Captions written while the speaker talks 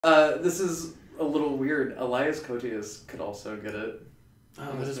This is a little weird. Elias Koteas could also get it.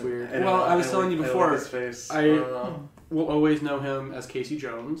 Oh, that is weird. I was telling you before, I like his face. I will always know him as Casey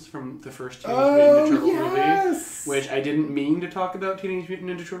Jones from the first Teenage Mutant Ninja Turtles movie, which I didn't mean to talk about Teenage Mutant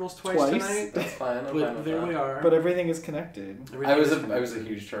Ninja Turtles twice tonight. That's fine. But there we are. But everything is connected. I was a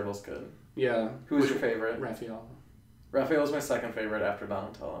huge Turtles kid. Yeah. Who was your favorite? Raphael. Raphael was my second favorite after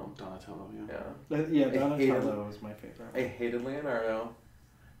Donatello. Yeah, Donatello was my favorite. I hated Leonardo.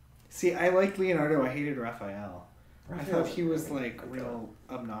 See, I liked Leonardo. I hated Raphael. I thought he was real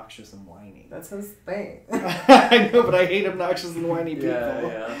obnoxious and whiny. That's his thing. I know, but I hate obnoxious and whiny people.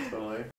 Yeah, totally.